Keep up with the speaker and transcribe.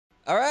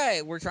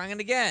Alright, we're trying it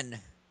again.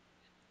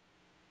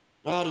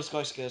 Oh, this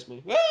guy scares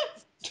me.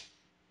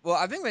 Well,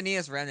 I think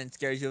Vanitas Remnant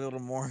scares you a little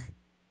more.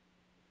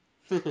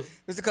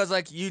 Just because,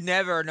 like, you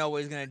never know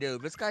what he's gonna do.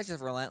 This guy's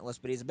just relentless,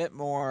 but he's a bit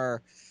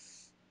more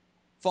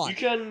fun. you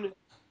can,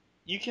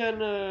 you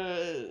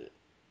can,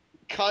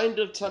 kind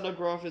of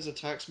telegraph his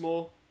attacks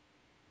more,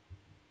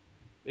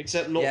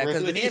 except not Yeah,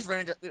 because really. Vanitas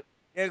Remnant.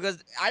 Yeah,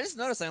 because I just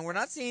noticed something. We're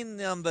not seeing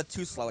the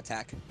too slow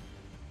attack.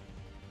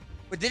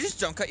 But did they just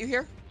jump cut you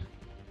here?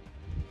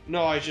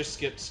 No, I just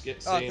skipped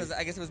Oh, scene. because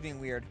I guess it was being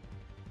weird.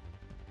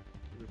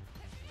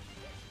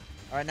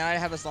 Alright, now I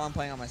have a song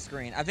playing on my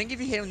screen. I think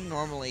if you hit him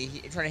normally,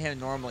 try to hit him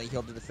normally,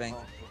 he'll do the thing.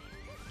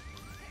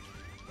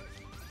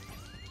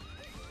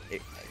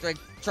 Like,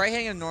 try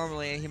hitting him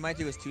normally, and he might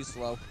do his too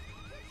slow.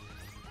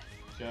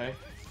 Okay.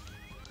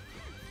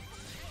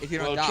 If you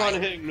don't Well, die.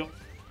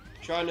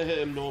 trying to hit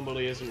him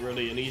normally isn't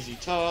really an easy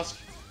task.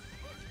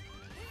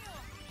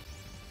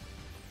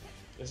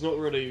 It's not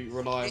really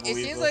reliable It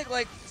seems either.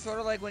 like sort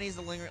of like when he's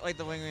the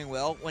lingering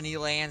will. When he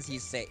lands,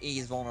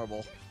 he's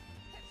vulnerable.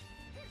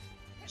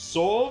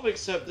 Sort of,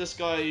 except this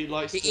guy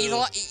likes to. He's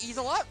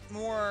a lot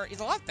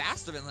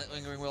faster than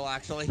lingering will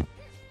actually.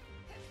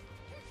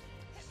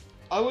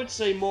 I would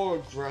say more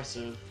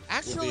aggressive.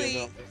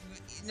 Actually,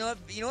 you know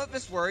what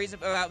this worries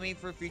about me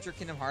for future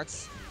Kingdom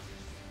Hearts?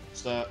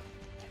 What's that?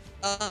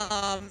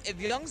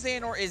 If young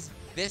Xehanort is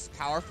this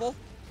powerful,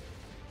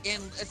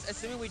 and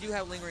assuming we do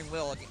have lingering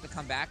will to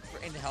come back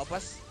and to help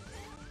us,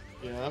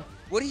 Yeah.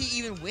 would he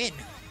even win?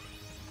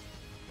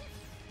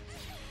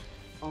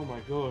 Oh my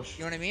gosh.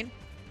 You know what I mean?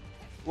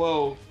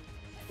 Well,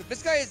 But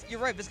this guy is, you're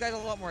right, this guy's a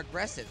lot more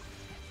aggressive.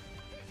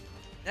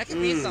 That could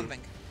mean something.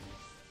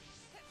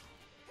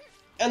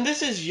 and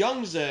this is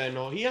young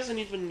Xehanort. He hasn't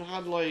even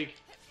had like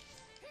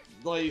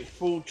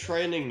full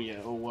training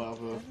yet or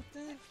whatever.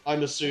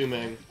 I'm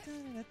assuming.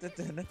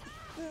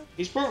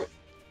 He's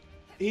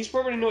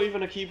probably not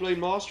even a Keyblade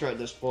Master at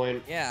this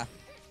point. Yeah.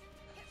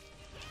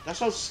 That's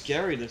how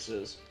scary this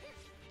is.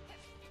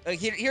 Like,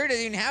 here he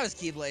doesn't even have his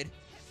Keyblade.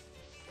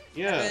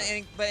 Yeah.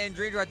 But in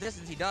Dream Drop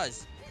Distance, he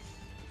does.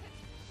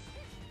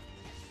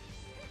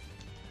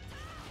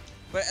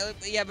 But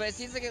yeah, but it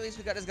seems like at least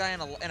we got this guy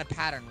in a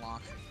pattern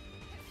lock.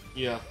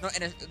 Yeah. No,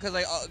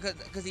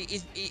 because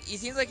he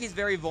seems like he's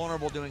very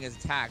vulnerable doing his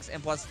attacks,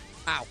 and plus,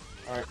 ow.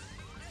 All right.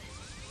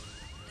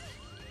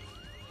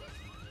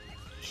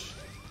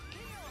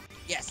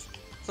 Yes.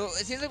 So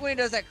it seems like when he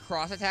does that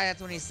cross attack,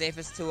 that's when he's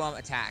safest to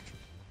attack.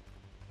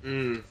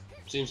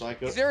 Seems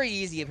like It's it. very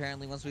easy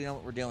apparently once we know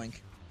what we're doing.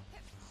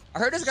 I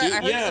heard this guy.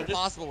 I heard it's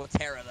impossible with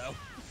Terra though.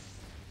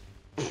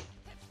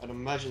 I'd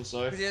imagine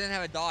so. Because he doesn't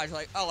have a dodge,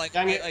 like like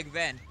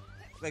Ven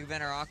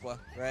or Aqua,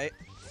 right?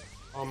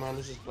 Oh man,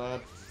 this is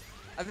bad.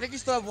 I think you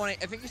still have one. I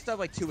think you still have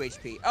like 2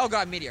 HP. Oh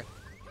god, meteor.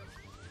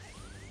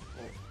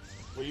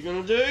 What are you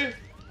gonna do?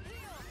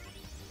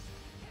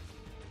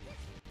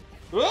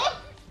 What?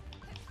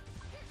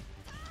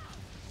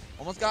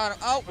 Almost got him.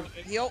 Oh,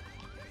 Okay. heal.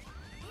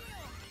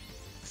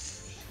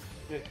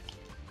 Okay.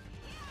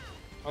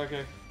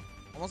 Okay.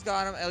 Almost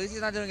got him. At least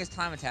he's not doing his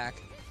time attack.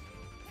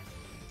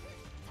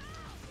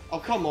 Oh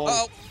come on. Uh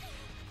oh.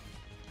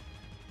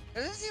 It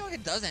doesn't seem like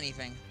it does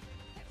anything.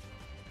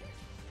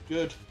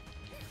 Good.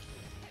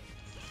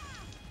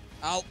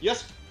 Oh.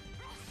 Yes.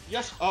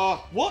 Yes.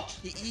 What?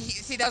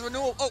 See, that's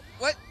renewal. Oh,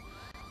 what?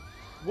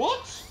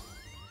 What?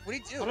 What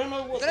did he do? I don't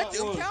know what Is that that a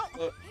doom was. count?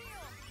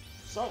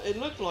 But it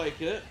looked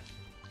like it.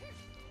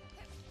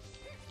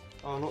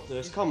 Oh, not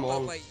this. Come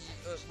on.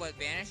 What,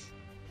 vanish?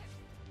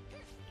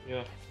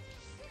 Yeah.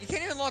 You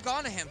can't even lock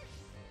onto him.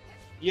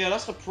 Yeah,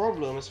 that's the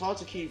problem. It's hard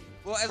to keep.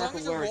 Well, as long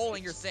track as of you're where it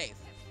rolling, is. you're safe.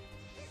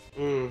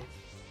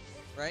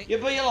 Right? Yeah,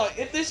 but yeah, like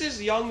if this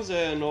is young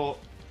Xehanort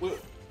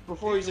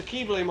before he's a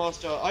Keyblade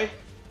Master, I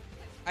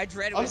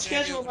dread. I'm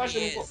scared to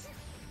imagine what.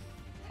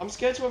 I'm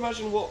scared to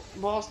imagine what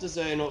Master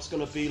Xehanort's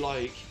gonna be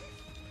like.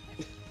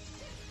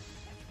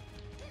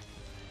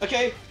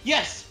 Okay.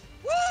 Yes.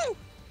 Woo!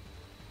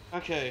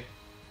 Okay.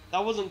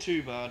 That wasn't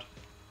too bad.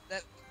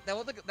 That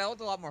was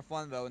a lot more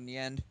fun though in the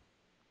end.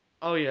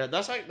 Oh yeah,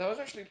 that was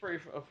actually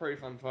a pretty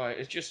fun fight.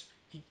 It's just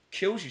he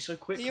kills you so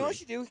quickly. You know what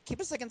you do? Keep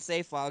a second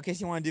save file in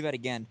case you want to do that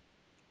again.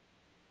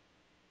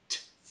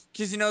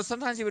 Because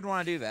sometimes you would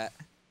want to do that,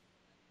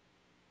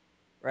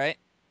 right?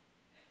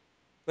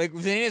 Like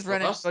Vanitas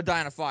running go die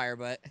on a fire,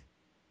 but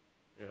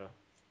yeah.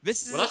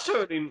 This is that's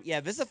totally. Yeah,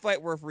 this is a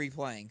fight worth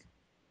replaying,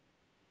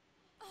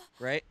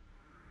 right?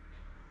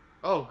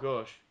 Oh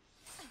gosh.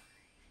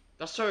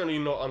 That's certainly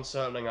not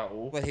unsettling at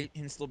all. What,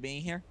 him still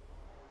being here?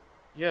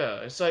 Yeah,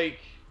 it's like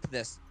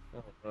This.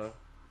 Oh,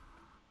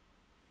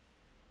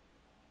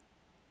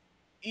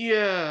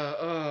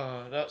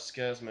 yeah, that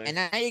scares me. And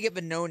now you get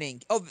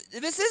Benoning. Oh,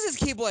 this is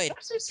his Keyblade.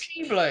 That's his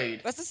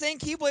Keyblade. That's the same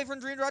Keyblade from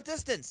Dream Drop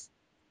Distance.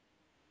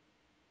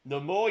 The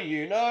more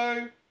you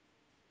know.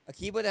 A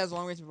Keyblade that has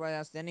long range to provide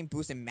outstanding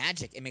boost in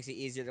magic. It makes it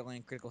easier to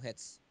land critical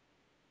hits.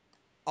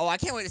 Oh, I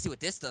can't wait to see what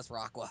this does for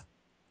Aqua.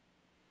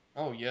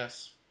 Oh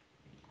yes.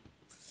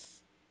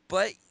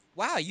 But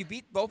wow, you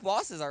beat both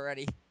bosses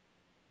already.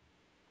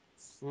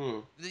 Hmm.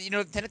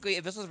 Technically,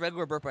 if this was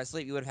regular Birth by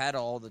Sleep, you would have had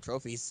all the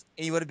trophies,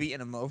 and you would have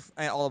beaten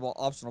all the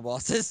optional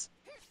bosses.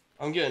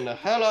 I'm getting the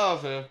hell out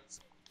of here.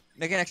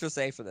 Make an extra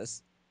save for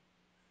this.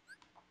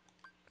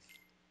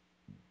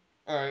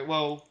 Alright,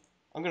 well,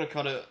 I'm gonna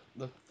cut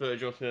the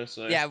footage off here,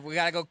 so. Yeah, we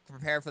gotta go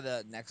prepare for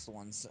the next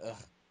ones. Ugh.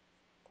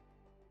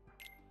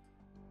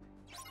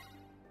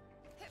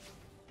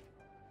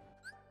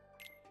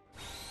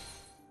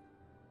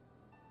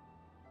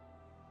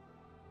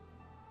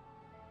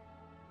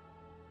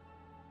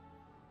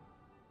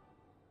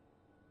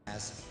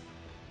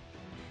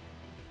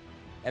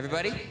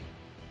 Everybody,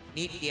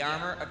 meet the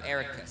armor of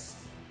Eraqus.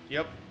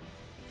 Yep.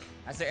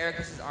 I say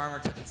Eraqus's armor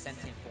took its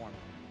sentient form.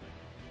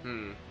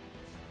 Hmm.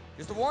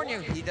 Just to warn you,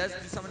 he does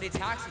do some of the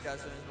attacks he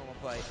does in his normal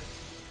fight.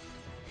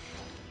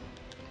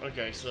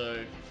 Okay,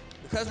 so.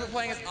 Because we're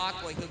playing as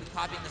Aqua, he'll be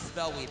copying the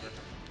Spell Weaver.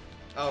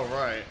 Oh,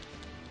 right.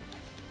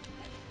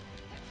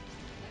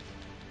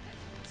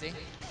 See?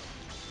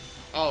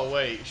 Oh,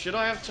 wait. Should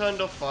I have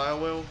turned off Fire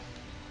Wheel?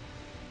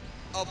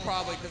 Oh,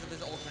 probably because of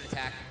his ultimate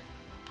attack.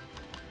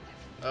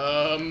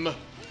 Um. We're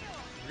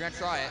gonna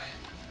try it.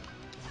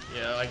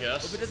 Yeah, I If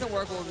guess. it doesn't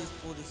work,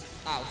 we'll just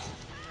ouch.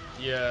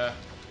 Yeah.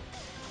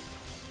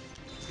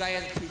 This guy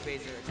has a two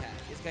phaser attack.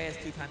 This guy has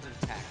two kinds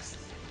of attacks.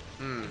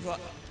 Hmm.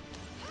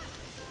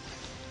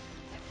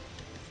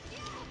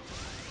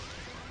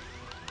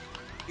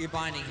 You're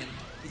binding him.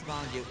 He's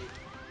bound you.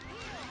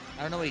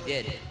 I don't know what he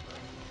did.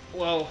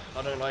 Well,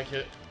 I don't like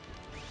it.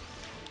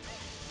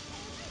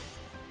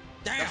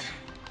 Damn!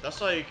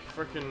 That's like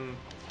freaking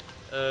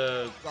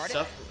Guard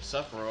it?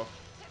 Sephiroth.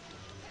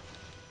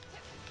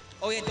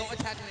 Oh yeah, don't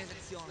attack him. He has a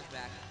seal on his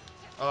back.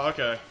 Oh,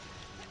 okay.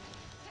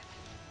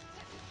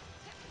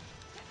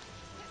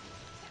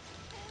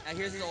 Now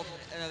here's his ultimate.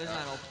 No, there's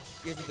not an ultimate.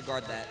 You just have to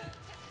guard that.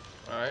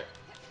 Alright.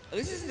 At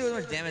least he doesn't do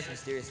as much damage as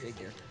Mysterious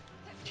Figure.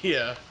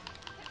 Yeah.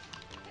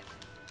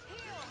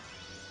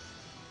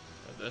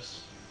 Like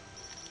this.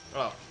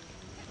 Oh.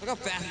 Look how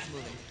fast it's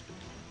moving.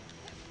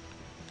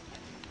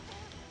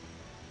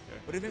 Okay.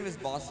 What do you think of his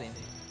boss scene?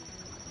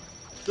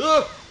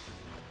 Ugh!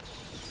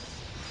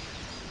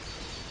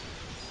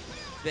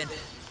 Spin.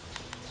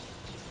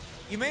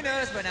 You may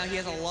notice by now he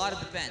has a lot of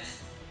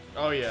defense.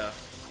 Oh, yeah.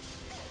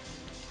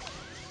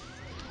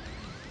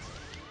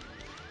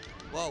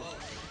 Whoa.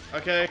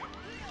 Okay.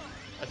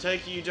 I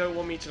take it you don't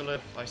want me to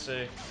live, I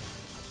see.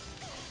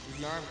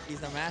 He's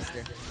the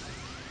master.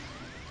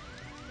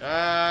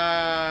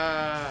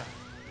 Ah!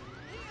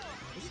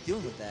 What's he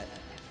doing with that?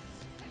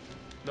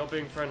 Not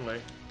being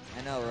friendly.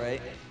 I know,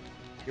 right?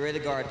 You're ready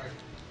to guard. Alright.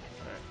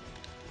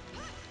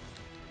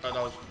 Oh,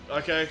 that was...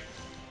 Okay.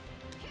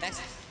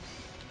 Next.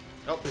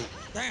 Oh.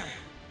 Damn.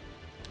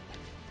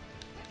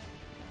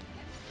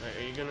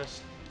 Wait, are you gonna...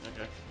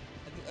 Okay.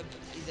 I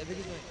think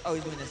he's doing. Oh,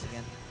 he's doing this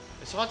again.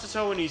 It's hard to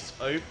tell when he's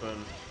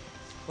open.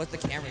 What's the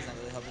camera's not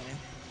really helping you?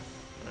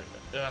 Right.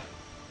 Yeah.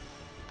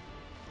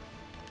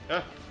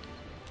 Yeah.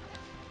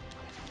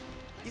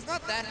 He's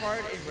not that hard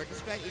in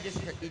retrospect.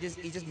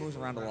 He just moves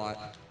around a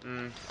lot.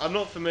 I'm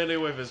not familiar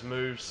with his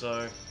moves,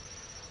 so...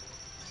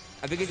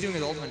 I think he's doing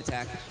his ultimate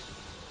attack.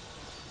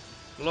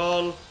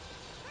 LOL.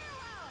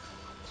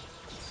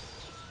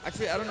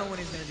 Actually, I don't know when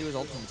he's gonna do his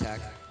ultimate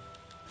attack.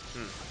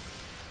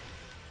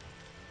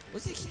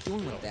 What's he keep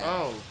doing with that?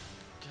 Oh.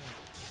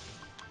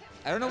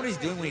 I don't know what he's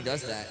doing when he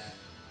does that.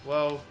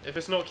 Well, if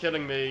it's not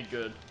killing me,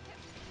 good.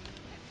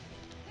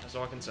 That's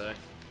all I can say.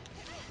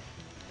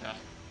 Yeah.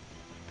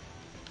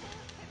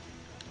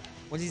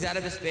 Once he's out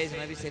of his phase, it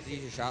might be safe to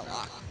use your shot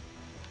lock.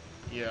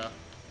 Yeah.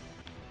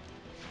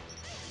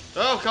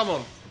 Oh, come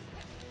on.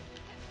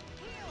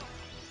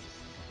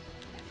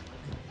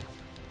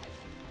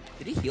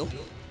 Did he heal?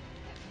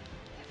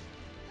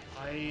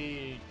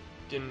 I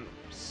didn't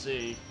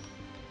see.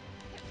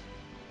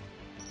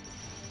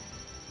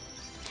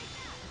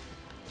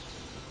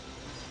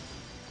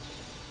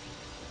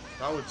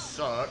 That would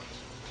suck.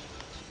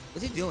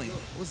 What's he doing?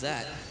 What was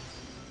that?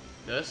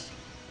 This?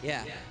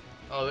 Yeah.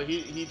 Oh,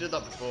 he did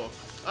that before.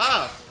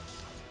 Ah!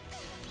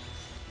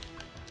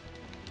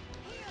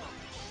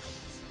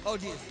 Oh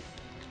Jesus.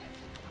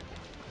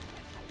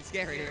 It's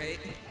scary, right?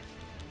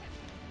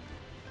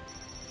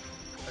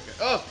 Okay.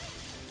 Oh!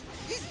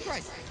 Jesus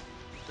Christ.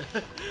 uh,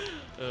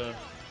 duh.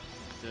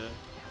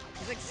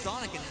 He's like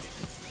Sonic in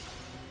this.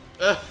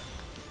 Uh,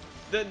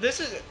 this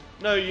is...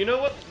 No, you know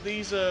what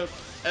these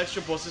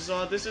extra bosses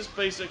are? This is Wait,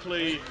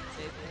 basically...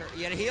 save her.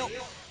 You gotta heal.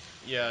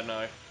 Yeah,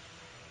 no.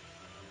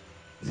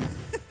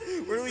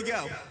 Where do we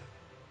go?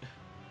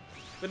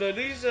 But no,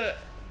 these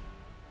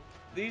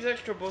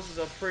extra bosses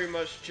are pretty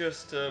much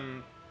just,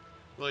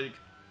 like...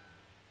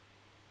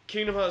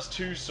 Kingdom Hearts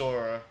 2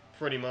 Sora,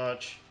 pretty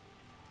much.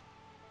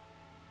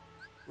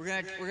 We're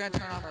gonna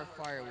turn off our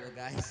fire wheel,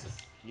 guys.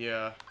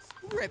 Yeah.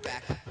 We'll be right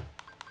back.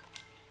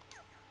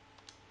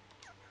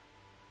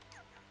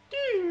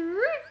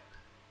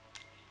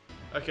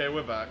 Okay,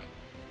 we're back.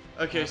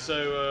 Okay,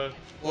 so,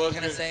 Well, I was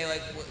gonna say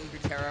like with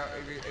your Terra,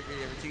 if you're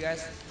with you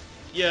guys.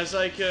 yeah, it's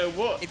like,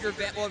 what? If you're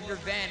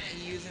Ven,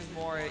 he uses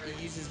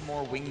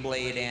more Wing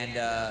Blade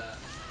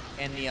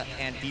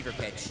and Fever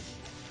Pitch.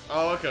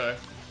 Oh, okay.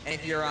 And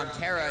if you're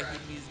Terra,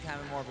 he uses kind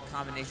of more of a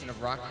combination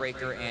of Rock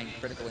Breaker and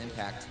Critical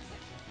Impact.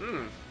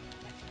 Hmm.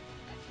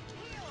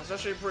 That's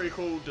actually a pretty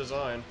cool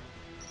design.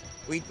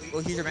 Well,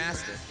 he's your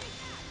master.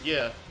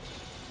 Yeah.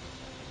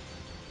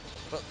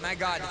 But my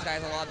God, this guy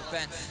has a lot of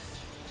defense.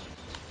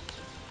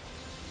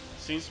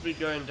 Seems to be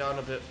going down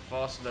a bit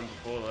faster than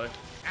before, though.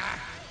 Ah,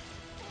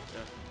 Yeah.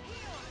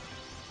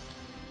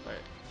 Wait.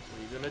 What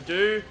are you gonna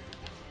do?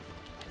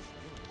 what is he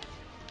doing?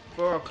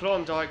 For a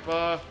Klondike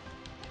bar.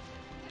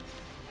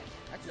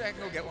 Actually, I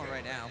can go get one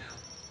right now.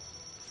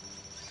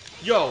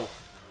 Yo!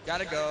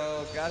 Gotta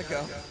go, gotta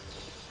go.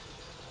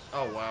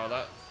 Oh, wow.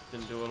 That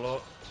didn't do a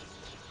lot.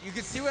 You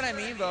can see what I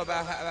mean, though,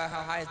 about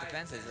how high his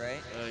defense is,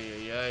 right?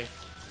 Ay, ay, ay.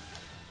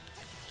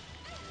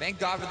 Thank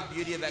God for the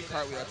beauty of that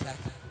cartwheel attack.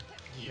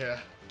 Yeah.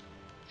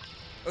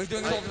 Oh, he's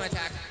doing his ultimate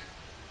attack.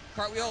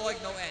 Cartwheel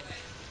like no end.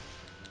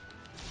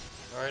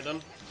 Alright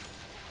then.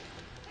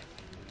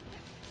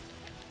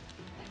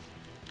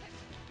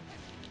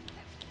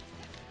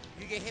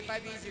 If you get hit by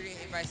these, you get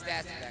hit by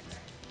stats effect.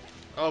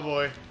 Oh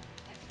boy.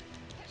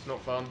 It's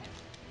not fun.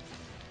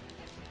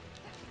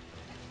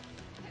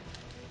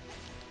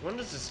 When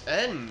does this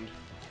end?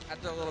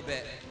 After a little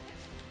bit.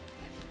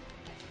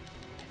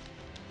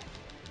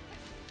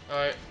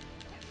 Alright.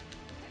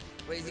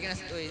 Wait, is he gonna?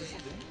 Wait, is he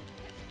still doing it?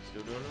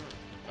 Still doing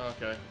it?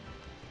 Okay.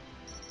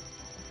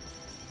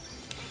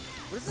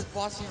 What does this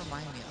boss scene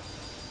remind me of?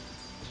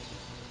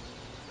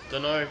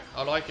 Dunno.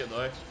 I like it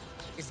though.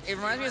 It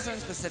reminds me of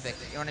something specific.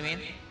 You know what I mean?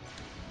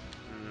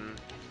 Hmm.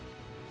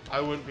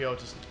 I wouldn't be able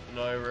to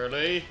know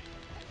really.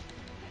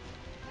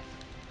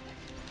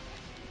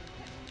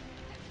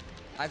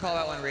 I call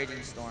that one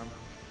Raging Storm.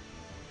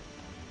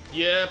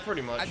 Yeah,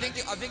 pretty much. I think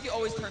he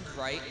always turns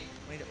right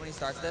when he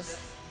starts this.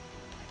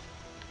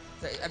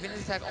 So I think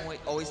this attack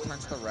always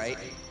turns to right.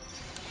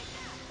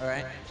 All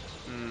right.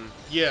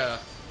 Yeah.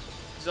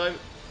 Cause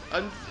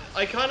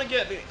I kind of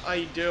get the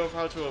idea of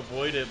how to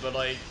avoid it, but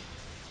like,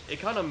 it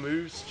kind of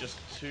moves just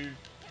too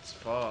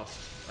fast.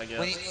 I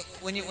When guess.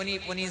 he when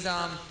he's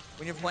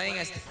when you're playing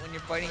as when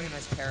you're fighting him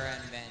as Terra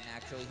and Ven,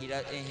 actually he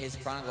does his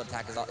frontal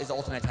attack is his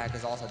ultimate attack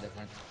is also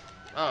different.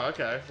 Oh,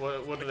 okay.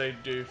 What do they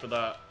do for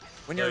that?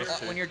 Those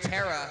two. When you're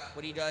Terra,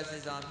 what he does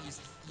is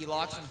he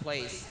locks in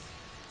place.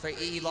 So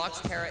he locks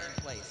Terra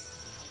in place,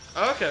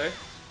 Oh, okay.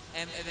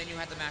 and then you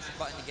have to mash a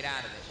button to get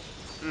out of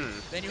it. Hmm.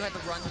 Then you have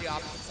to run to the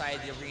opposite side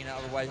of the arena,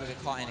 otherwise you'll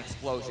get caught in an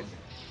explosion.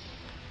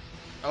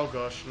 Oh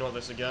gosh, not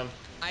this again.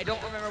 I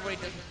don't remember what he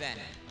does with Ven.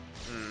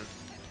 Hmm.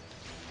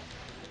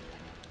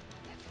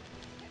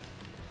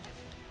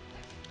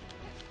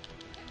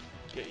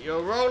 Get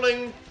your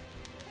rolling.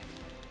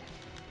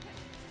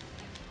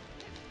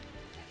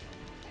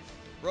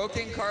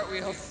 Broken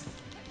cartwheels.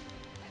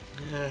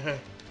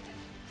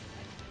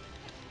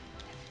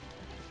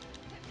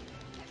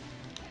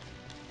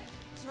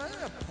 This reminds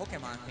me of a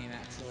Pokemon theme,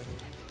 actually.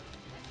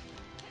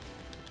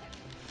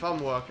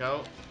 Fun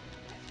workout.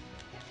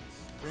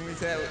 When we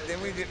said that,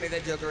 then we made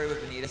that joke already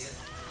with Vanitas.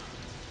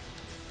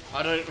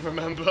 I don't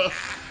remember.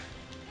 Ah!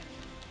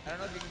 I don't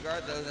know if you can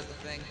guard those. That's the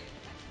thing.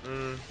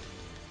 Hmm.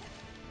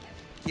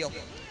 Heal.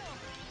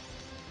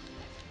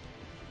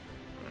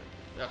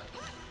 Yeah.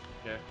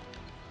 Okay.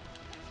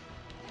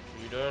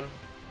 You done?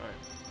 Alright.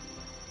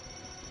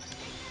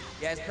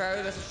 Yeah, it's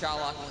probably best to shot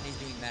lock when he's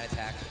doing that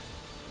attack.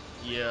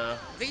 Yeah.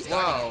 I think he's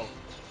dodging it. Wow.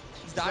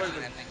 He's It's not dodging it,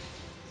 even. I think.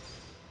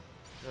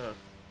 Yeah.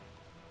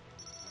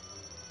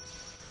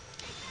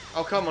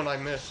 Oh, come on, I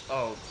missed.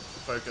 Oh, the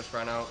focus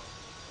ran out.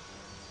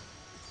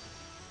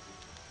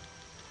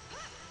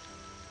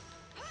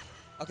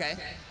 Okay.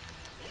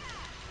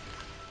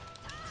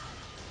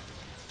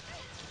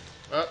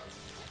 Uh,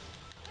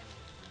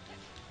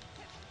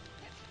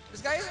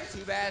 This guy isn't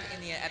too bad at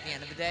the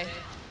end of the day,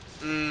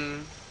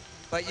 mm,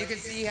 but you can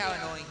see how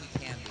annoying he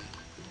can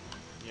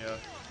be. yeah.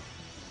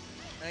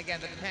 And again,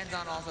 that depends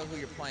on also who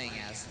you're playing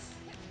as.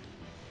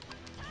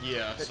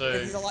 Yeah, Because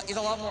so. he's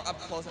a lot more up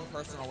close and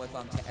personal with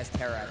as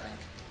Terra, I think.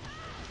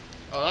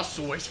 Oh, that's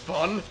always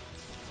fun.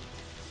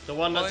 The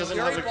one that Well, doesn't we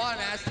have already a. fought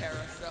him as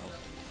Terra, so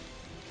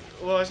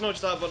Well, it's not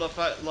just that, but the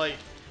fact, like,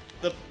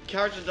 the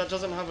character that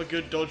doesn't have a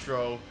good dodge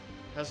roll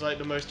has, like,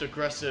 the most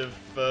aggressive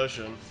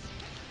version.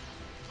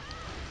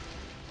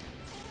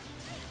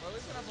 well, at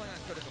least we're not playing on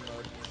critical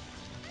mode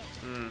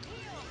Hmm.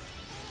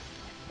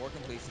 or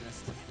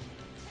completionist.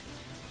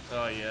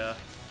 Oh, yeah.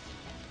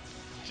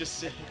 Just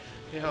see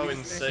And how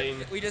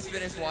insane. we just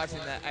finished watching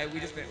that.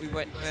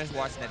 Finished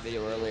watching that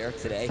video earlier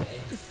today.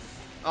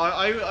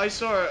 I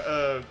saw it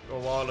a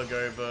while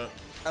ago, but.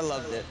 I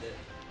loved it.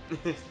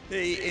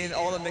 Hey, in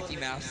all the Mickey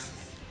Mouse.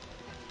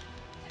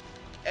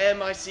 Oh, here it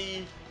is.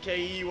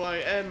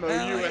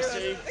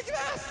 MICKEYMOUSE. Mickey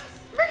Mouse.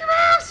 Mickey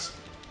Mouse!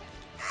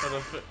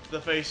 And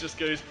the face just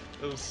goes,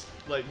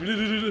 like.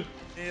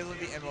 It'll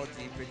be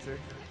MLG picture.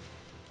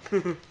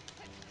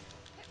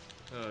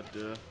 Oh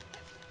dear.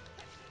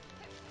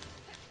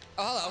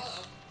 Oh, hello.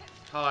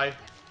 Hi. Do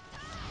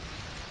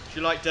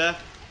you like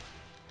death?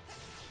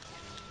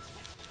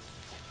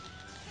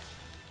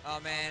 Oh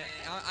man,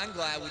 I'm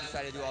glad we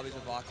decided to do all these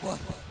with Aqua.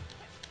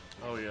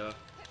 Oh yeah.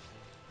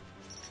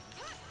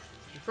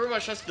 She pretty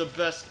much has the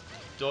best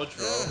dodge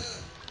roll. Ugh.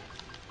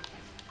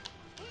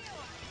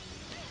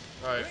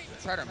 We Alright. don't even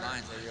try our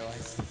minds, I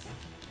realized. It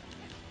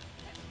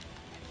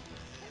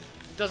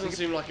We doesn't could,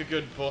 seem like a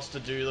good boss to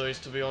do those,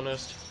 to be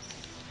honest.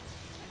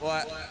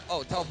 what?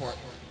 Oh, teleport.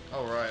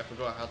 Oh right, I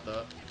forgot I had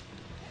that.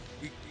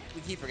 We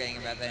we keep forgetting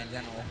about that in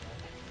general.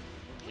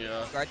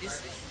 Yeah. Discard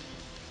these.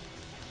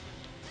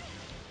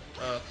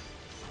 Uh,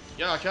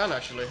 yeah, I can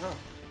actually, huh?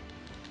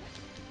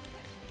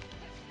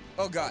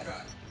 Oh god.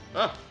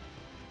 Ah!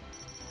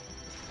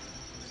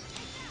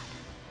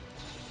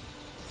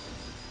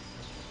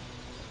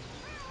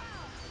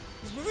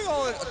 He's moving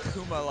all like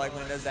Akuma like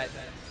when it does that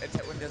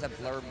when it does that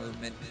blur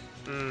movement.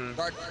 Hmm.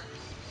 Guard.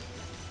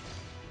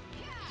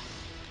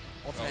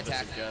 Oh, Ultimate this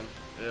attack. again.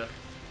 Yeah.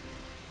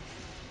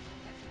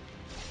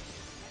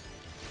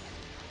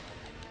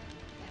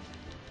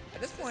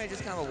 At this point, it's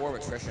just kind of a war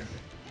of attrition.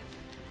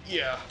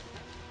 Yeah.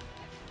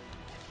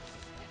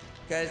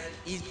 Because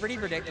he's pretty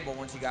predictable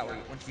once you got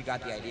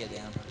the idea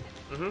down.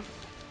 Mm-hmm.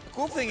 The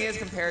cool thing is,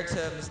 compared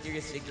to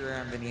Mysterious Figure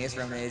and Venice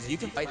Remnant, is you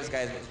can fight this guy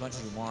as much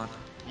as you want.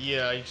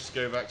 Yeah, you just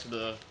go back to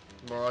the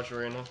Mirage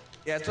Arena.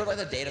 Yeah, it's sort of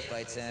like the data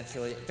fights.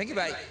 Actually, think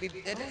about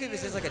it. Technically,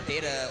 this is like a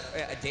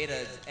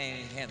data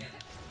aiming him.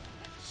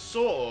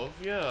 Sort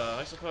of, yeah,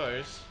 I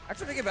suppose.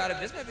 Actually, think about it.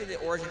 This might be the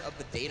origin of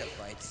the data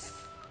fights.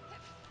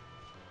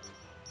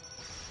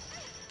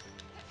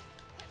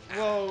 Ah,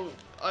 Well,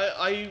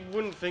 I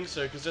wouldn't think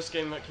so, because this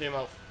game that came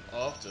out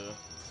after.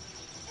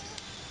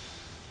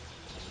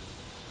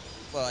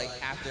 well, like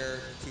after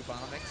the two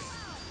final mix,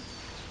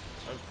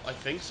 I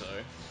think so.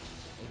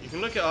 You maybe.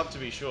 can look it up to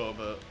be sure,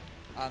 but...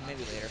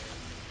 Maybe later.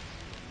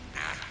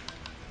 Ah,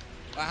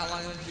 well, how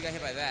long until we got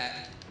hit by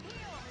that?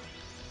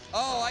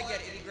 Oh, I get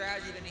it. If he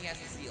grabs you, then he has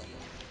to seal.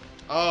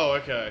 Oh,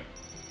 okay.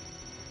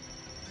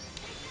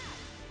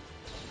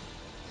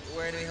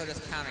 Where he'll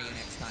just counter you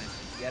next time.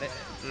 You get it?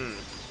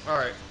 Hmm.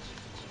 Alright.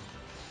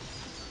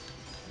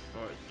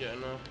 Alright,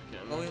 getting her,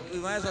 getting Well, her. we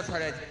might as well try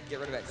to get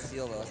rid of that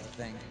seal, though. That's the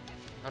thing.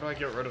 How do I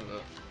get rid of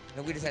it?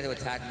 Then we just had to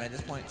attack him. But at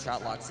this point,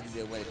 shot lock seems to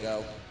be the way to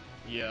go.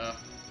 Yeah.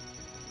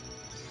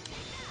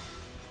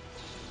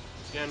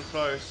 It's getting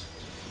close.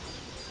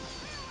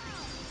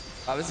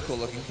 Oh, this is cool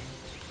looking.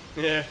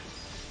 Yeah.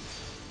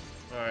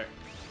 Alright.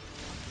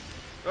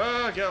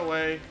 Ah, get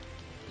away.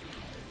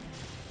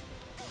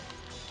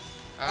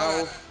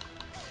 Oh god. Ow.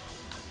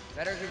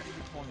 Better could just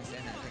be pulling this in,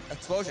 I think.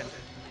 Explosion.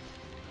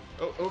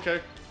 Oh, okay.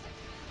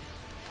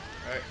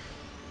 Alright.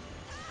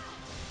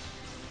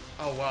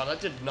 Oh wow, that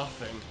did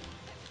nothing.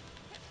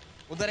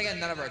 Well, then again,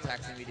 none of our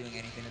attacks seem to be doing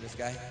anything to this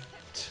guy.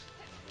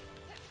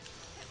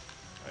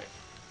 Alright.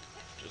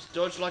 Just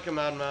dodge like a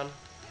madman.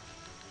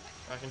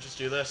 I can just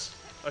do this.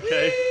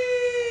 Okay.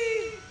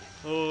 Whee!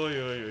 Oh,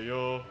 yo, yo,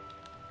 yo.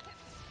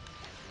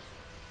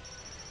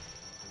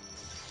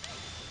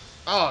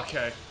 Oh,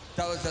 okay.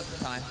 That was just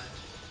in time.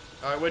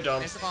 Alright, we're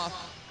done. Finish him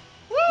off.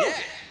 Woo! Yeah!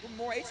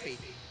 More HP.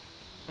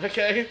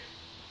 Okay.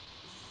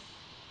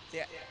 So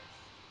yeah.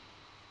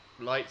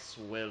 Lights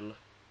will.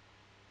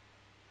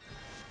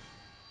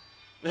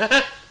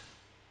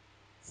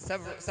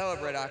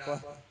 Celebrate,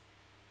 Aqua.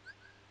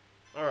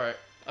 Alright.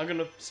 I'm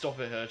gonna stop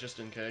it here just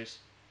in case.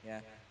 Yeah.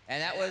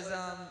 And that was,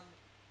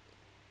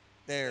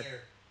 there.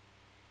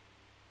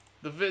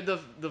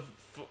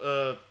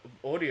 The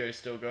audio is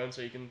still going,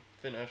 so you can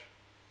finish.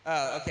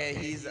 Oh,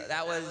 okay.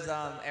 That was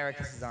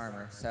Eraqus's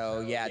armor.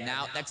 So yeah,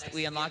 now next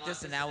we unlock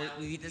this, and now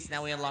we beat this.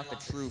 Now we unlock the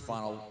true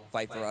final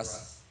fight for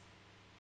us.